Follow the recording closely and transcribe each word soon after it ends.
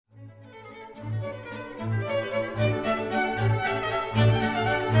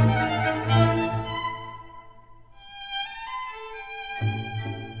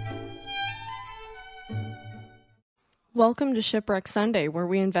Welcome to Shipwreck Sunday, where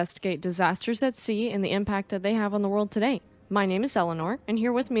we investigate disasters at sea and the impact that they have on the world today. My name is Eleanor, and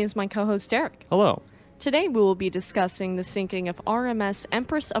here with me is my co-host Derek. Hello. Today we will be discussing the sinking of RMS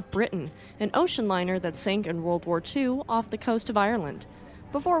Empress of Britain, an ocean liner that sank in World War II off the coast of Ireland.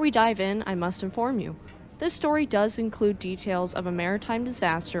 Before we dive in, I must inform you. This story does include details of a maritime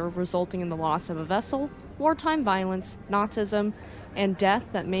disaster resulting in the loss of a vessel, wartime violence, Nazism, and death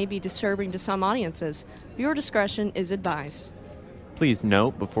that may be disturbing to some audiences. Viewer discretion is advised. Please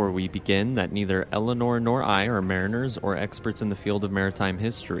note before we begin that neither Eleanor nor I are mariners or experts in the field of maritime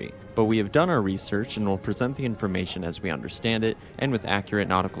history, but we have done our research and will present the information as we understand it and with accurate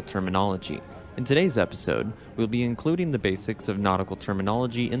nautical terminology. In today's episode, we'll be including the basics of nautical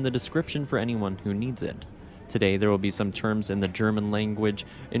terminology in the description for anyone who needs it. Today there will be some terms in the German language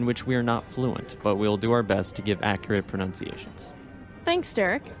in which we are not fluent, but we'll do our best to give accurate pronunciations. Thanks,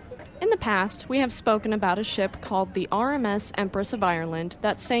 Derek. In the past, we have spoken about a ship called the RMS Empress of Ireland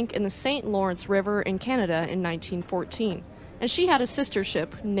that sank in the St. Lawrence River in Canada in 1914, and she had a sister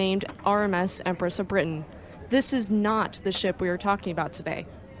ship named RMS Empress of Britain. This is not the ship we are talking about today.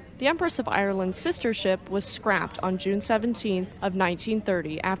 The Empress of Ireland's sister ship was scrapped on June 17th of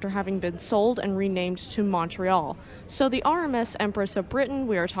 1930 after having been sold and renamed to Montreal. So the RMS Empress of Britain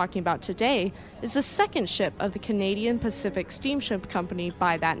we are talking about today is the second ship of the Canadian Pacific Steamship Company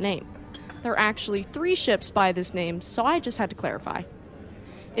by that name. There are actually 3 ships by this name, so I just had to clarify.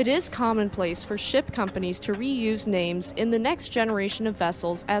 It is commonplace for ship companies to reuse names in the next generation of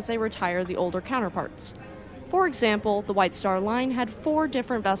vessels as they retire the older counterparts. For example, the White Star Line had 4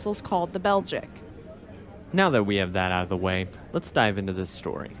 different vessels called the Belgic. Now that we have that out of the way, let's dive into this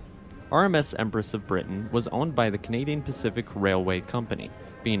story. RMS Empress of Britain was owned by the Canadian Pacific Railway Company,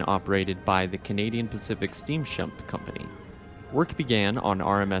 being operated by the Canadian Pacific Steamship Company. Work began on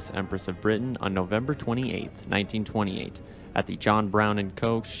RMS Empress of Britain on November 28, 1928, at the John Brown &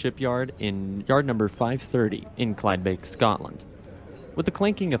 Co. shipyard in yard number 530 in Clydebank, Scotland. With the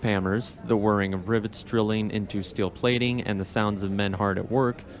clanking of hammers, the whirring of rivets drilling into steel plating, and the sounds of men hard at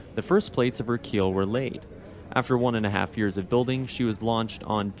work, the first plates of her keel were laid. After 1.5 years of building, she was launched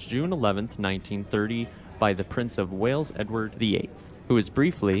on June 11, 1930, by the Prince of Wales Edward VIII, who was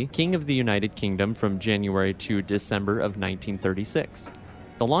briefly King of the United Kingdom from January to December of 1936.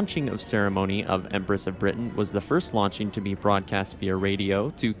 The launching of ceremony of Empress of Britain was the first launching to be broadcast via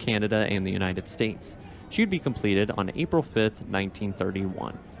radio to Canada and the United States. She would be completed on April 5,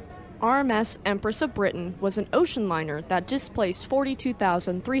 1931. RMS Empress of Britain was an ocean liner that displaced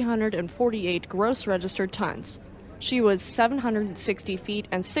 42,348 gross registered tons. She was 760 feet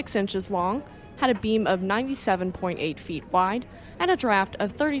and 6 inches long, had a beam of 97.8 feet wide, and a draft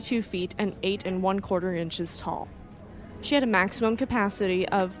of 32 feet and 8 1/4 inches tall. She had a maximum capacity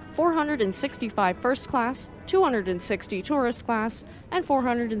of 465 first class, 260 tourist class, and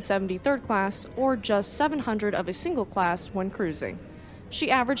 470 third class, or just 700 of a single class when cruising.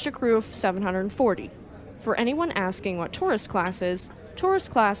 She averaged a crew of 740. For anyone asking what tourist class is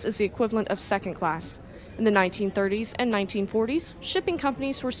the equivalent of second class. In the 1930s and 1940s, shipping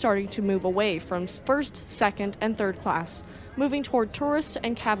companies were starting to move away from first, second, and third class, moving toward tourist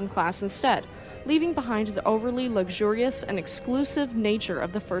and cabin class instead, leaving behind the overly luxurious and exclusive nature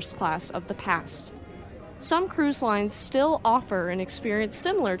of the first class of the past. Some cruise lines still offer an experience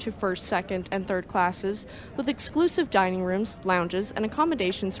similar to first, second, and third classes, with exclusive dining rooms, lounges, and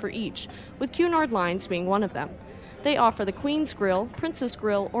accommodations for each, with Cunard Lines being one of them. They offer the Queen's Grill, Princess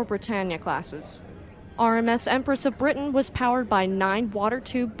Grill, or Britannia classes. RMS Empress of Britain was powered by 9 water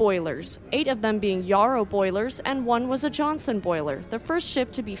tube boilers, 8 of them being Yarrow boilers, and 1 was a Johnson boiler, the first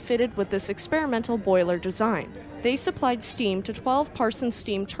ship to be fitted with this experimental boiler design. They supplied steam to 12 Parsons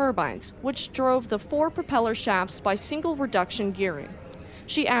steam turbines, which drove the 4 propeller shafts by single reduction gearing.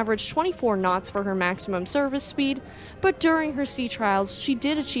 She averaged 24 knots for her maximum service speed, but during her sea trials, she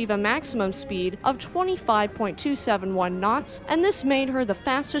did achieve a maximum speed of 25.271 knots, and this made her the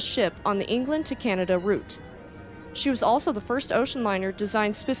fastest ship on the England to Canada route. She was also the first ocean liner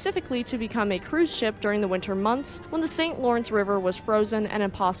designed specifically to become a cruise ship during the winter months when the St. Lawrence River was frozen and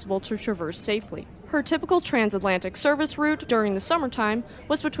impossible to traverse safely. Her typical transatlantic service route during the summertime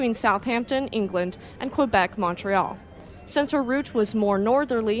was between Southampton, England, and Quebec, Montreal. Since her route was more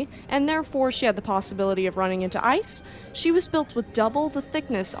northerly, and therefore she had the possibility of running into ice, she was built with double the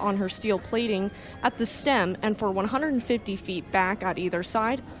thickness on her steel plating at the stem and for 150 feet back at either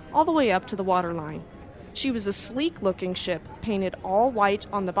side, all the way up to the waterline. She was a sleek-looking ship, painted all white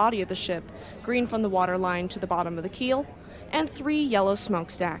on the body of the ship, green from the waterline to the bottom of the keel, and 3 yellow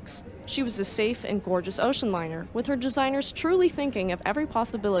smokestacks. She was a safe and gorgeous ocean liner, with her designers truly thinking of every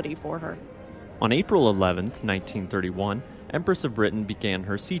possibility for her. On April 11th, 1931, Empress of Britain began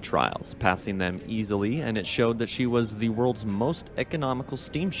her sea trials, passing them easily, and it showed that she was the world's most economical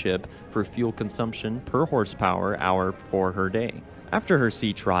steamship for fuel consumption per horsepower hour for her day. After her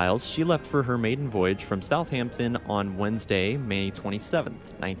sea trials, she left for her maiden voyage from Southampton on Wednesday, May 27,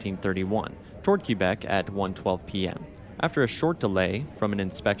 1931, toward Quebec at 1:12 p.m. After a short delay from an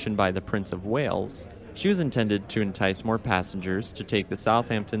inspection by the Prince of Wales, she was intended to entice more passengers to take the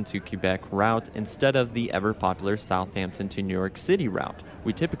Southampton to Quebec route instead of the ever-popular Southampton to New York City route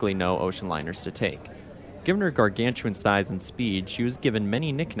we typically know ocean liners to take. Given her gargantuan size and speed, she was given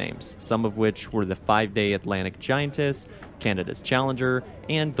many nicknames, some of which were the 5-day Atlantic Giantess, Canada's Challenger,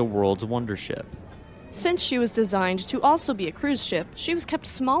 and the World's Wonder Ship. Since she was designed to also be a cruise ship, she was kept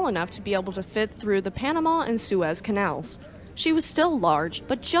small enough to be able to fit through the Panama and Suez canals. She was still large,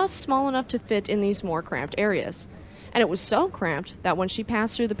 but just small enough to fit in these more cramped areas. And it was so cramped that when she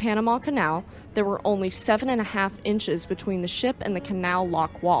passed through the Panama Canal, there were only 7.5 inches between the ship and the canal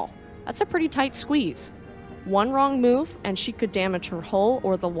lock wall. That's a pretty tight squeeze. One wrong move, and she could damage her hull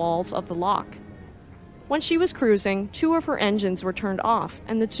or the walls of the lock. When she was cruising, 2 of her engines were turned off,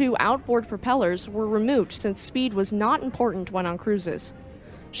 and the 2 outboard propellers were removed since speed was not important when on cruises.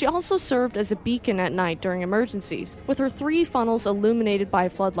 She also served as a beacon at night during emergencies, with her 3 funnels illuminated by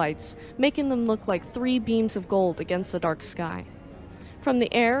floodlights, making them look like 3 beams of gold against the dark sky. From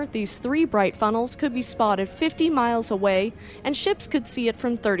the air, these 3 bright funnels could be spotted 50 miles away, and ships could see it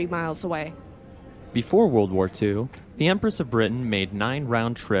from 30 miles away. Before World War II, the Empress of Britain made 9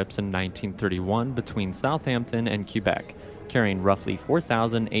 round trips in 1931 between Southampton and Quebec, carrying roughly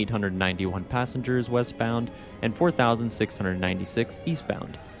 4,891 passengers westbound and 4,696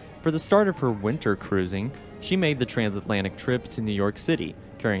 eastbound. For the start of her winter cruising, she made the transatlantic trip to New York City,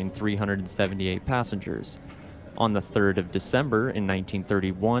 carrying 378 passengers. On the 3rd of December in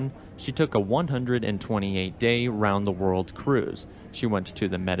 1931, she took a 128-day round-the-world cruise. She went to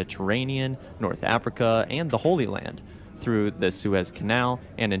the Mediterranean, North Africa, and the Holy Land, through the Suez Canal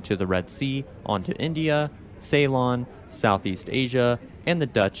and into the Red Sea, onto India, Ceylon, Southeast Asia, and the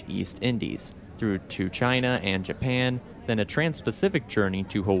Dutch East Indies, through to China and Japan, then a trans-Pacific journey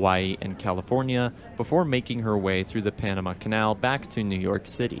to Hawaii and California, before making her way through the Panama Canal back to New York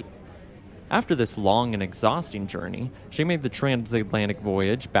City. After this long and exhausting journey, she made the transatlantic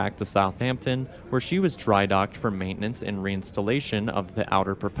voyage back to Southampton, where she was dry docked for maintenance and reinstallation of the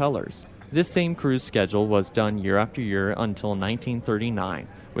outer propellers. This same cruise schedule was done year after year until 1939,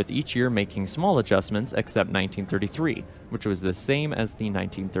 with each year making small adjustments except 1933, which was the same as the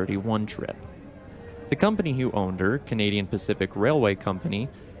 1931 trip. The company who owned her, Canadian Pacific Railway Company,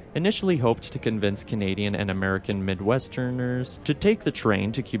 initially hoped to convince Canadian and American Midwesterners to take the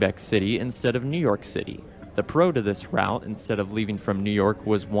train to Quebec City instead of New York City. The pro to this route, instead of leaving from New York,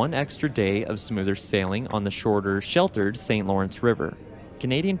 was 1 extra day of smoother sailing on the shorter, sheltered St. Lawrence River.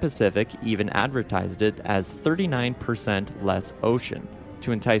 Canadian Pacific even advertised it as 39% less ocean,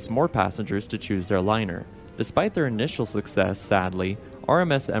 to entice more passengers to choose their liner. Despite their initial success, sadly,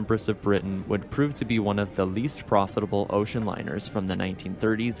 RMS Empress of Britain would prove to be one of the least profitable ocean liners from the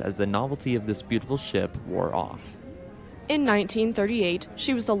 1930s as the novelty of this beautiful ship wore off. In 1938,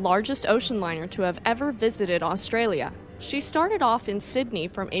 she was the largest ocean liner to have ever visited Australia. She started off in Sydney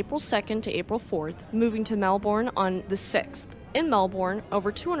from April 2nd to April 4th, moving to Melbourne on the 6th. In Melbourne, over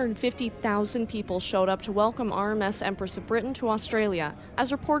 250,000 people showed up to welcome RMS Empress of Britain to Australia,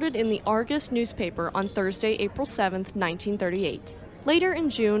 as reported in the Argus newspaper on Thursday, April 7, 1938. Later in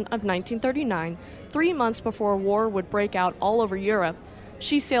June of 1939, 3 months before war would break out all over Europe,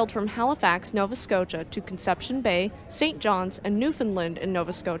 she sailed from Halifax, Nova Scotia to Conception Bay, St. John's, and Newfoundland in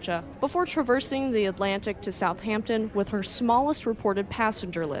Nova Scotia, before traversing the Atlantic to Southampton with her smallest reported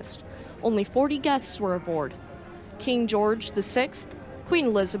passenger list. Only 40 guests were aboard. King George VI, Queen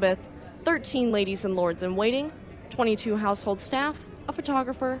Elizabeth, 13 ladies and lords in waiting, 22 household staff, a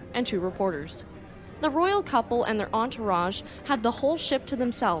photographer, and 2 reporters. The royal couple and their entourage had the whole ship to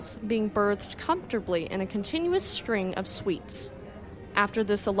themselves, being berthed comfortably in a continuous string of suites. After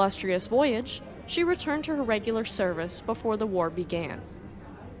this illustrious voyage, she returned to her regular service before the war began.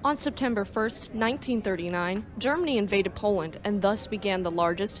 On September 1, 1939, Germany invaded Poland and thus began the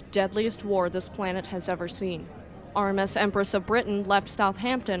largest, deadliest war this planet has ever seen. RMS Empress of Britain left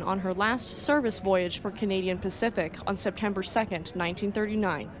Southampton on her last service voyage for Canadian Pacific on September 2,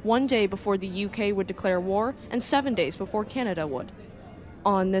 1939, 1 day before the UK would declare war and 7 days before Canada would.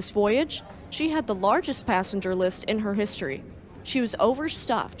 On this voyage, she had the largest passenger list in her history. She was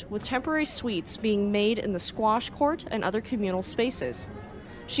overstuffed, with temporary suites being made in the squash court and other communal spaces.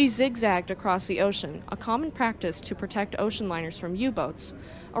 She zigzagged across the ocean, a common practice to protect ocean liners from U-boats,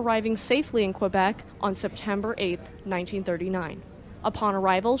 arriving safely in Quebec on September 8, 1939. Upon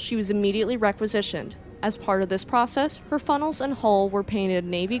arrival, she was immediately requisitioned. As part of this process, her funnels and hull were painted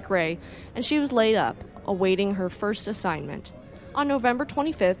navy gray, and she was laid up, awaiting her first assignment. On November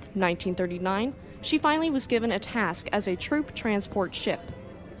 25, 1939, she finally was given a task as a troop transport ship.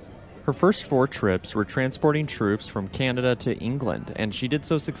 Her first 4 trips were transporting troops from Canada to England, and she did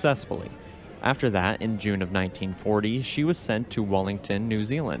so successfully. After that, in June of 1940, she was sent to Wellington, New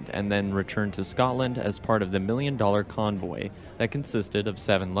Zealand, and then returned to Scotland as part of the $1 million convoy that consisted of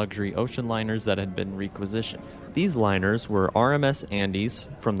 7 luxury ocean liners that had been requisitioned. These liners were RMS Andes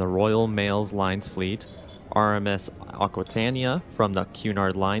from the Royal Mail Lines Fleet, RMS Aquitania from the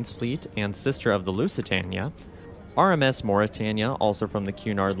Cunard Lines Fleet and sister of the Lusitania, RMS Mauretania, also from the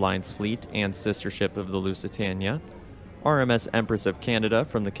Cunard Lines Fleet and sister ship of the Lusitania, RMS Empress of Canada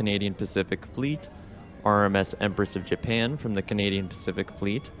from the Canadian Pacific Fleet, RMS Empress of Japan from the Canadian Pacific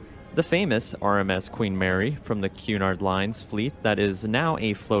Fleet, the famous RMS Queen Mary from the Cunard Lines Fleet that is now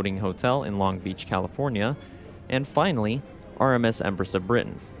a floating hotel in Long Beach, California, and finally, RMS Empress of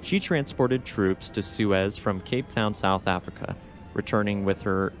Britain. She transported troops to Suez from Cape Town, South Africa, returning with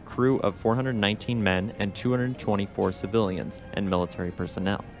her crew of 419 men and 224 civilians and military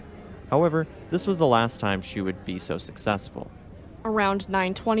personnel. However, this was the last time she would be so successful. Around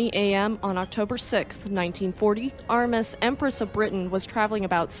 9:20 a.m. on October 6, 1940, RMS Empress of Britain was traveling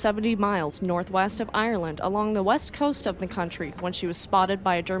about 70 miles northwest of Ireland along the west coast of the country when she was spotted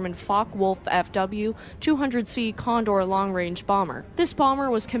by a German Focke-Wulf FW 200C Condor long-range bomber. This bomber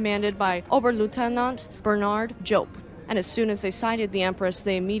was commanded by Oberleutnant Bernard Jope, and as soon as they sighted the Empress,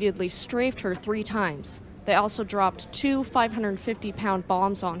 they immediately strafed her 3 times. They also dropped 2 550-pound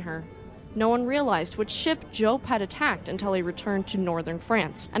bombs on her. No one realized which ship Jope had attacked until he returned to northern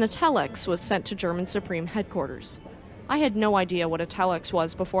France, and a telex was sent to German Supreme Headquarters. I had no idea what a telex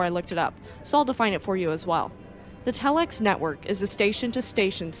was before I looked it up, so I'll define it for you as well. The telex network is a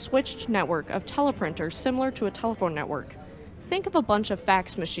station-to-station switched network of teleprinters similar to a telephone network. Think of a bunch of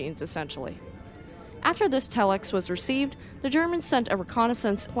fax machines, essentially. After this telex was received, the Germans sent a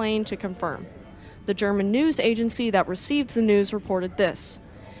reconnaissance plane to confirm. The German news agency that received the news reported this: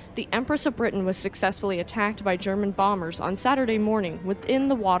 the Empress of Britain was successfully attacked by German bombers on Saturday morning within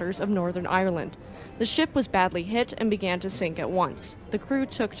the waters of Northern Ireland. The ship was badly hit and began to sink at once. The crew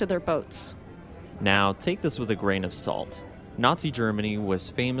took to their boats. Now, take this with a grain of salt. Nazi Germany was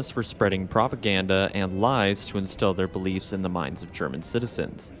famous for spreading propaganda and lies to instill their beliefs in the minds of German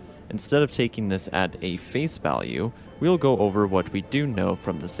citizens. Instead of taking this at a face value, we'll go over what we do know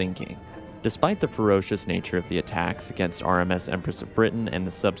from the sinking. Despite the ferocious nature of the attacks against RMS Empress of Britain and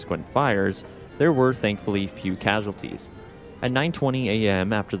the subsequent fires, there were thankfully few casualties. At 9:20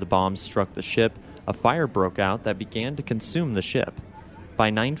 a.m., after the bombs struck the ship, a fire broke out that began to consume the ship. By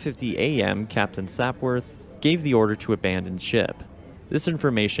 9:50 a.m., Captain Sapworth gave the order to abandon ship. This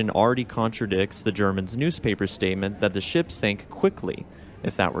information already contradicts the Germans' newspaper statement that the ship sank quickly.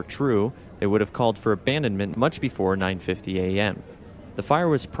 If that were true, they would have called for abandonment much before 9:50 a.m. The fire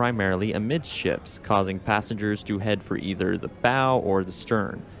was primarily amidships, causing passengers to head for either the bow or the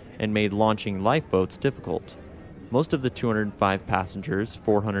stern, and made launching lifeboats difficult. Most of the 205 passengers,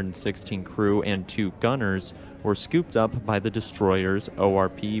 416 crew, and 2 gunners were scooped up by the destroyers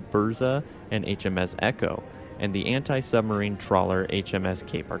ORP Burza and HMS Echo, and the anti-submarine trawler HMS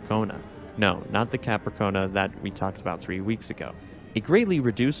Cape Arcona. No, not the Capricorna that we talked about 3 weeks ago. A greatly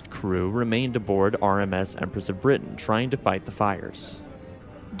reduced crew remained aboard RMS Empress of Britain, trying to fight the fires.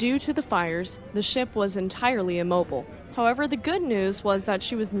 Due to the fires, the ship was entirely immobile. However, the good news was that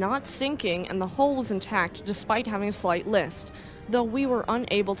she was not sinking and the hull was intact despite having a slight list, though we were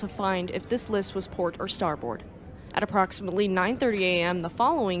unable to find if this list was port or starboard. At approximately 9:30 a.m. the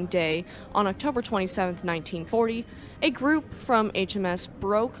following day, on October 27, 1940, a group from HMS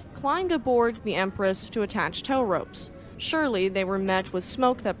Broke climbed aboard the Empress to attach tow ropes. Surely they were met with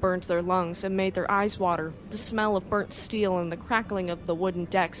smoke that burned their lungs and made their eyes water, the smell of burnt steel and the crackling of the wooden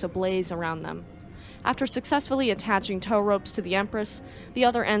decks ablaze around them. After successfully attaching tow ropes to the Empress, the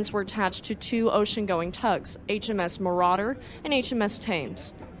other ends were attached to 2 ocean-going tugs, HMS Marauder and HMS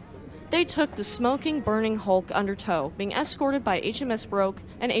Thames. They took the smoking, burning hulk under tow, being escorted by HMS Broke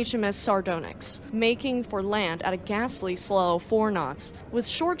and HMS Sardonyx, making for land at a ghastly slow 4 knots, with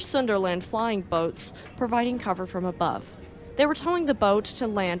short Sunderland flying boats providing cover from above. They were towing the boat to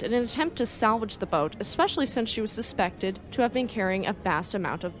land in an attempt to salvage the boat, especially since she was suspected to have been carrying a vast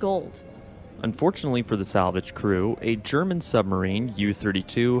amount of gold. Unfortunately for the salvage crew, a German submarine,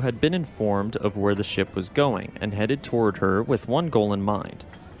 U-32, had been informed of where the ship was going and headed toward her with one goal in mind.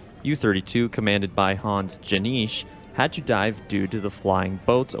 U-32, commanded by Hans Janisch, had to dive due to the flying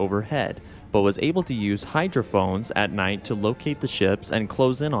boats overhead, but was able to use hydrophones at night to locate the ships and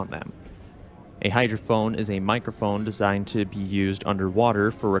close in on them. A hydrophone is a microphone designed to be used underwater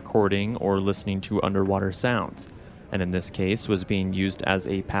for recording or listening to underwater sounds, and in this case was being used as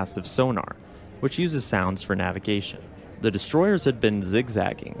a passive sonar, which uses sounds for navigation. The destroyers had been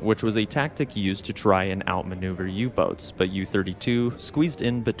zigzagging, which was a tactic used to try and outmaneuver U-boats, but U-32 squeezed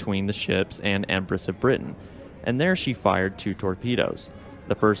in between the ships and Empress of Britain, and there she fired 2 torpedoes.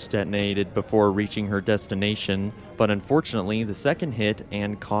 The first detonated before reaching her destination, but unfortunately the second hit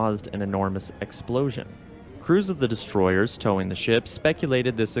and caused an enormous explosion. Crews of the destroyers towing the ship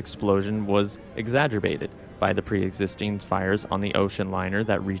speculated this explosion was exacerbated by the pre-existing fires on the ocean liner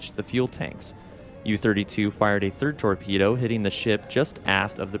that reached the fuel tanks. U-32 fired a third torpedo, hitting the ship just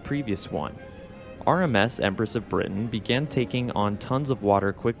aft of the previous one. RMS Empress of Britain began taking on tons of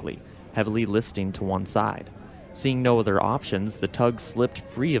water quickly, heavily listing to one side. Seeing no other options, the tug slipped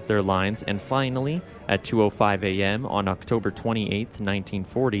free of their lines, and finally, at 2:05 a.m. on October 28,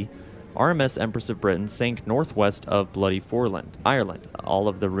 1940, RMS Empress of Britain sank northwest of Bloody Foreland, Ireland, all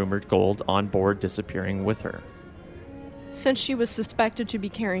of the rumored gold on board disappearing with her. Since she was suspected to be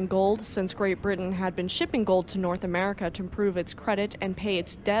carrying gold, since Great Britain had been shipping gold to North America to improve its credit and pay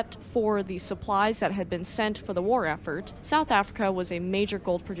its debt for the supplies that had been sent for the war effort, South Africa was a major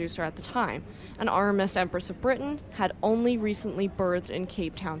gold producer at the time, and RMS Empress of Britain had only recently berthed in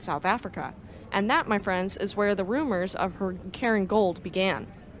Cape Town, South Africa. And that, my friends, is where the rumors of her carrying gold began.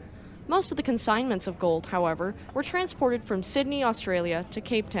 Most of the consignments of gold, however, were transported from Sydney, Australia to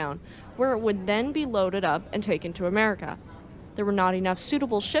Cape Town, where it would then be loaded up and taken to America. There were not enough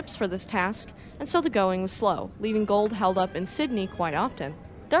suitable ships for this task, and so the going was slow, leaving gold held up in Sydney quite often.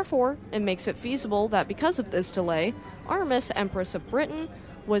 Therefore, it makes it feasible that because of this delay, RMS Empress of Britain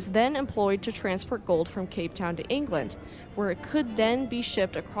was then employed to transport gold from Cape Town to England, where it could then be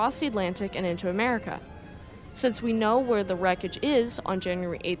shipped across the Atlantic and into America. Since we know where the wreckage is, on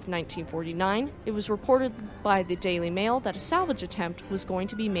January 8, 1949, it was reported by the Daily Mail that a salvage attempt was going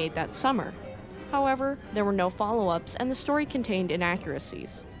to be made that summer. However, there were no follow-ups and the story contained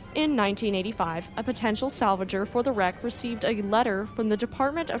inaccuracies. In 1985, a potential salvager for the wreck received a letter from the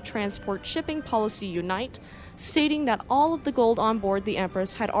Department of Transport Shipping Policy Unite stating that all of the gold on board the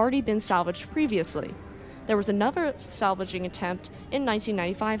Empress had already been salvaged previously. There was another salvaging attempt in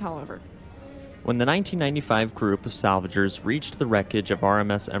 1995, however. When the 1995 group of salvagers reached the wreckage of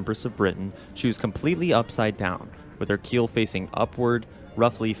RMS Empress of Britain, she was completely upside down, with her keel facing upward,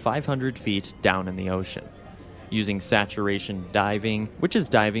 roughly 500 feet down in the ocean. Using saturation diving, which is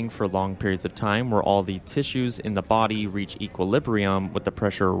diving for long periods of time where all the tissues in the body reach equilibrium with the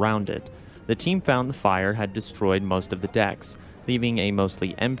pressure around it, the team found the fire had destroyed most of the decks, leaving a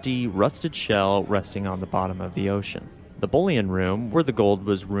mostly empty, rusted shell resting on the bottom of the ocean. The bullion room, where the gold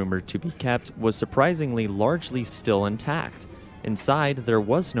was rumored to be kept, was surprisingly largely still intact. Inside, there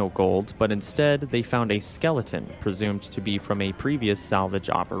was no gold, but instead they found a skeleton, presumed to be from a previous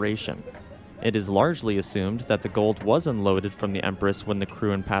salvage operation. It is largely assumed that the gold was unloaded from the Empress when the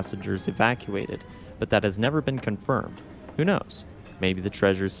crew and passengers evacuated, but that has never been confirmed. Who knows? Maybe the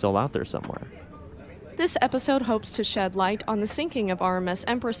treasure is still out there somewhere. This episode hopes to shed light on the sinking of RMS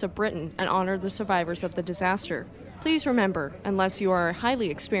Empress of Britain and honor the survivors of the disaster. Please remember, unless you are a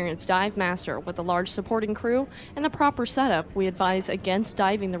highly experienced dive master with a large supporting crew and the proper setup, we advise against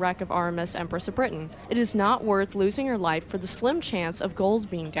diving the wreck of RMS Empress of Britain. It is not worth losing your life for the slim chance of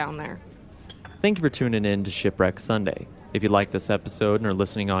gold being down there. Thank you for tuning in to Shipwreck Sunday. If you like this episode and are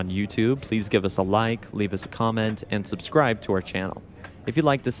listening on YouTube, please give us a like, leave us a comment, and subscribe to our channel. If you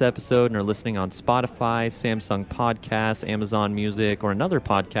like this episode and are listening on Spotify, Samsung Podcasts, Amazon Music, or another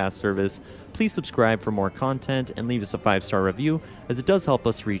podcast service, please subscribe for more content and leave us a 5-star review, as it does help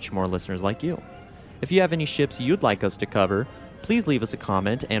us reach more listeners like you. If you have any ships you'd like us to cover, please leave us a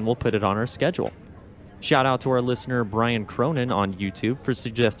comment and we'll put it on our schedule. Shout out to our listener Brian Cronin on YouTube for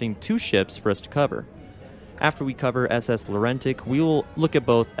suggesting 2 ships for us to cover. After we cover SS Laurentic, we will look at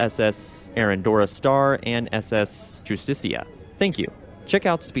both SS Arendora Star and SS Justicia. Thank you. Check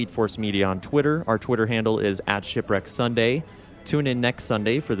out Speed Force Media on Twitter. Our Twitter handle is @ShipwreckSunday. Tune in next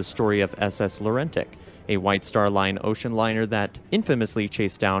Sunday for the story of SS Laurentic, a White Star Line ocean liner that infamously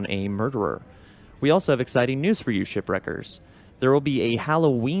chased down a murderer. We also have exciting news for you, shipwreckers. There will be a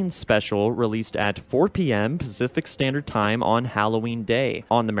Halloween special released at 4 p.m. Pacific Standard Time on Halloween Day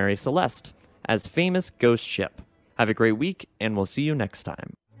on the Mary Celeste as famous ghost ship. Have a great week, and we'll see you next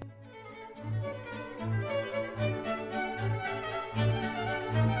time.